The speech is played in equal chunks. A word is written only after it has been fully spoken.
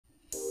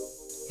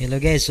Hello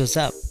guys, what's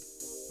up?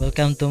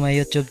 Welcome to my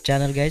YouTube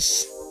channel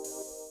guys.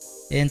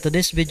 In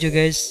today's video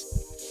guys,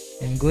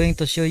 I'm going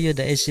to show you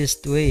the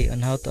easiest way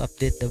on how to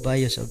update the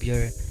BIOS of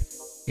your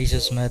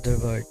ASUS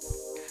motherboard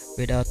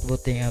without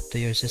booting up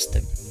to your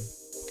system.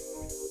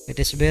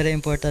 It is very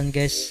important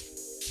guys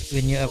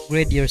when you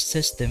upgrade your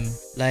system,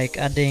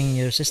 like adding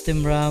your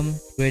system RAM,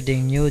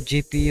 upgrading new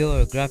GPU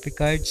or graphic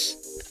cards,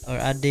 or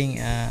adding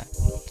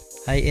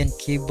high-end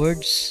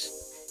keyboards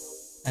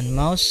and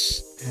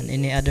mouse and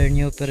any other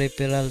new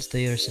peripherals to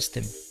your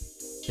system.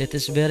 It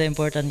is very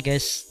important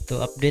guys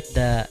to update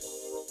the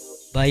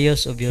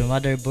BIOS of your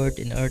motherboard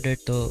in order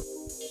to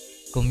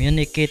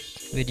communicate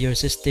with your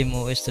system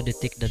OS to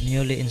detect the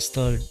newly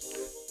installed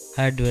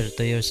hardware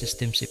to your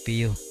system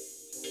CPU.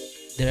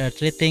 There are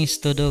 3 things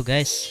to do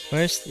guys.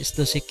 First is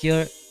to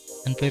secure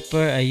and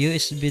prepare a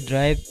USB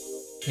drive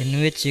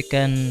in which you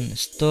can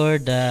store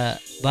the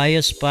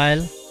BIOS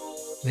file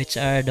which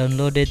are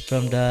downloaded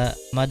from the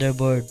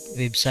motherboard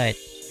website.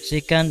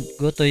 Second,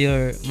 go to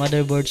your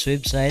motherboard's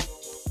website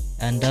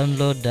and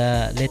download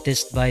the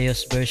latest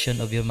BIOS version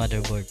of your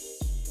motherboard.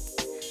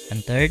 And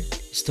third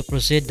is to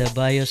proceed the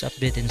BIOS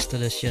update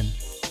installation.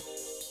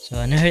 So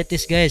and here it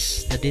is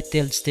guys, the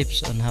detailed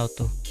steps on how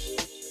to.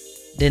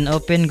 Then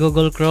open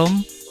Google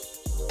Chrome.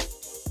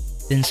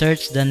 Then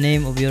search the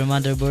name of your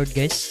motherboard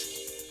guys.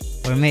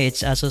 For me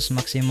it's ASUS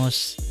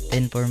MAXIMUS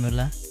X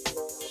FORMULA.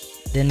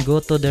 Then go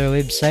to their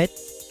website.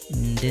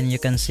 And then you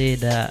can see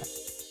the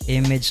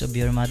image of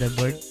your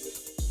motherboard.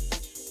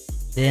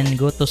 Then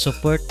go to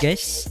support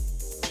guys,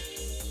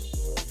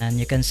 and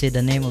you can see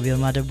the name of your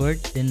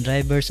motherboard. Then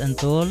drivers and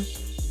tools.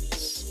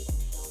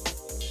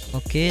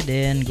 Okay,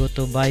 then go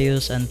to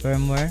BIOS and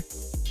firmware.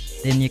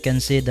 Then you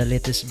can see the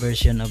latest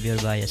version of your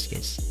BIOS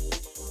guys.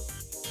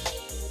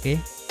 Okay,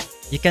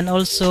 you can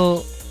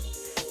also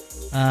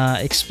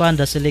expand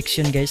the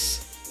selection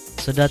guys,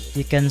 so that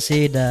you can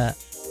see the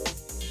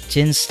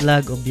change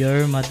log of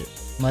your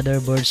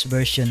motherboard's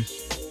version.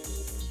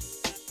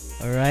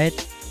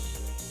 Alright,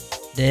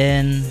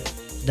 then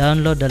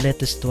download the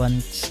latest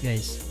ones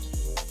guys.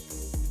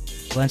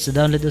 Once the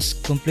download is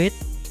complete,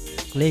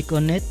 click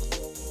on it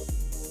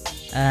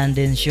and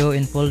then show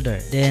in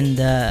folder. Then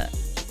the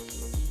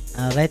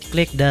right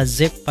click the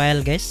zip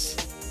file guys.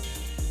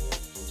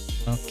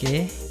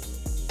 Okay,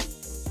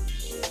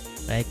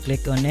 right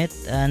click on it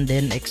and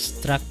then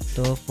extract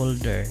to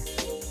folder.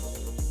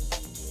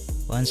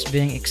 Once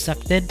being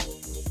extracted,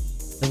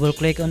 double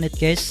click on it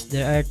guys.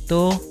 There are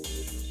 2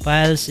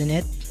 files in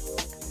it.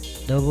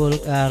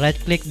 Right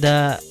click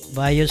the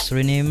BIOS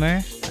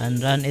renamer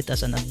and run it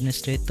as an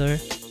administrator.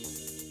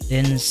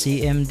 Then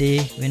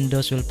CMD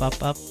Windows will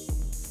pop up.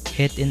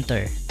 Hit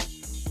enter.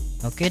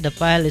 Okay, the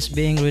file is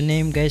being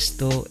renamed guys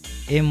to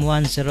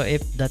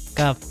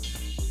m10f.cap.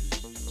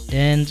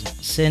 Then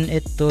send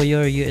it to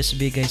your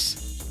USB guys.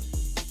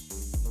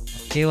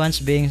 Okay, once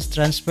being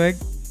transferred,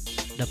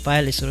 the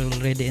file is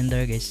already in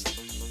there guys.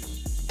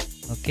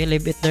 Okay,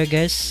 leave it there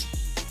guys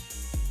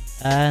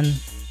and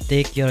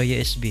take your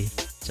USB.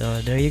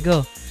 So there you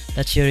go,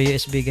 that's your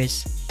USB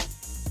guys.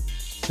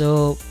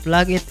 So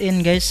plug it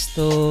in guys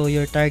to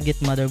your target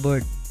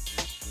motherboard.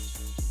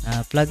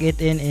 Plug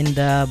it in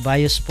the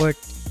BIOS port.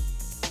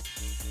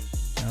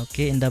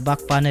 Okay, in the back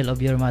panel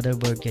of your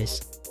motherboard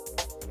guys.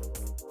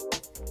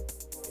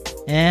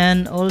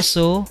 And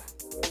also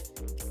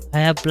I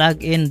have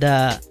plugged in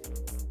the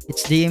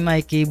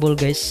HDMI cable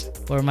guys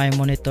for my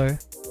monitor,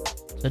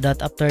 so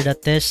that after the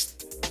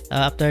test,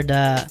 after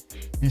the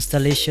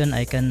installation,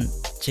 I can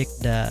check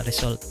the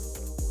result.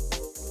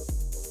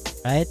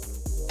 Right?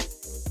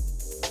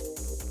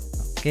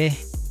 Okay.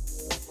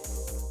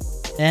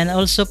 And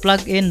also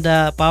plug in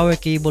the power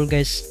cable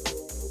guys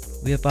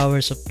with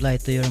power supply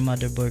to your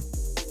motherboard,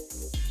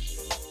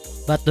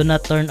 but do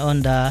not turn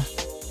on the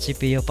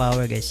CPU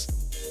power guys.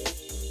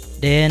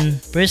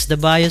 Then press the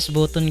BIOS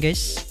button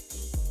guys,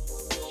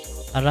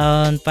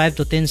 around 5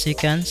 to 10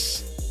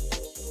 seconds.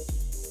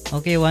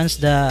 Okay, once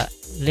the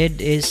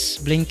LED is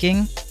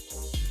blinking,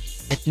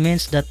 it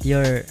means that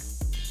your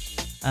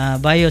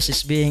BIOS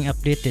is being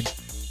updated.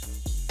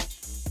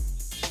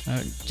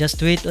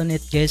 Just wait on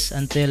it guys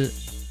until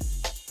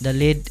the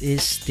LED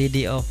is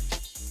steady off.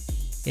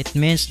 It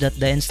means that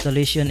the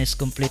installation is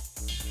complete.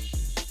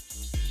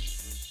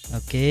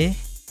 Okay,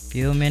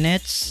 few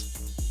minutes.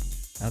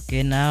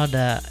 Okay, now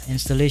the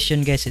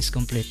installation guys is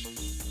complete.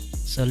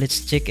 So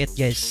let's check it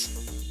guys.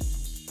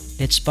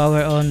 Let's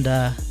power on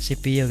the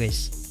CPU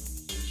guys.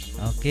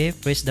 Okay,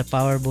 press the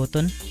power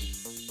button.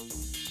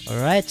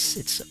 Alright,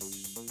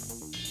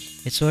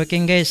 it's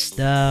working guys.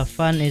 The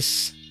fan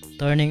is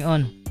turning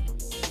on,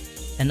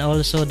 and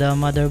also the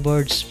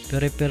motherboard's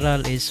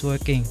peripheral is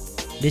working.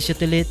 This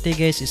utility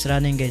guys is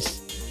running guys.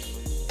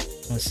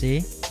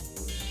 See,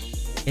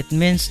 it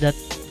means that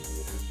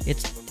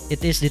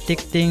it is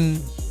detecting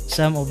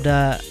some of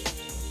the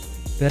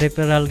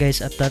peripheral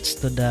guys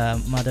attached to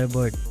the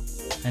motherboard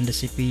and the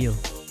CPU.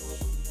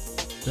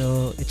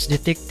 So it's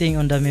detecting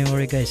on the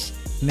memory guys.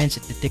 It means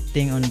it's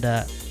detecting on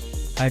the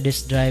hard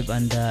disk drive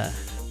and the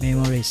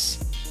memories.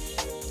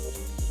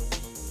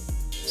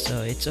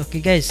 So it's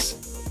okay guys.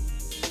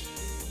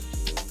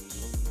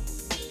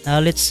 Now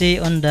let's see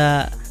on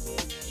the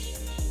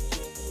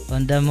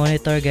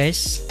monitor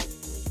guys.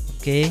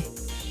 Okay,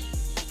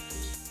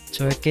 it's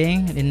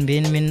working in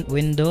main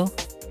window.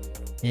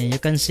 And you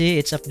can see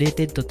it's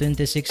updated to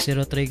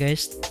 2603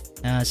 guys,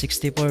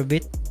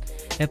 64-bit,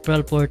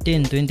 April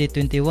 14,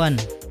 2021.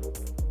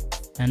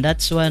 And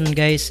that's one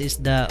guys is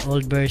the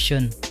old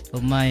version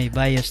of my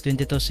BIOS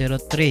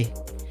 2203,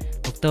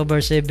 October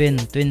 7,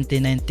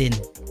 2019.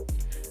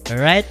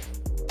 Alright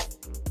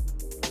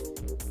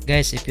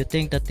guys, if you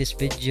think that this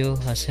video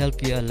has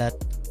helped you a lot,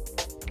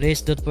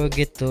 please don't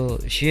forget to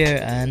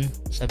share and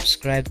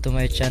subscribe to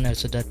my channel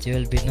so that you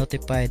will be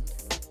notified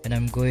when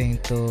I'm going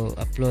to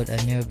upload a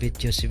new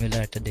video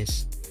similar to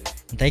this.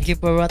 Thank you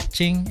for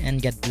watching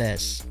and God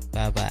bless.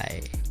 Bye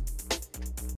bye.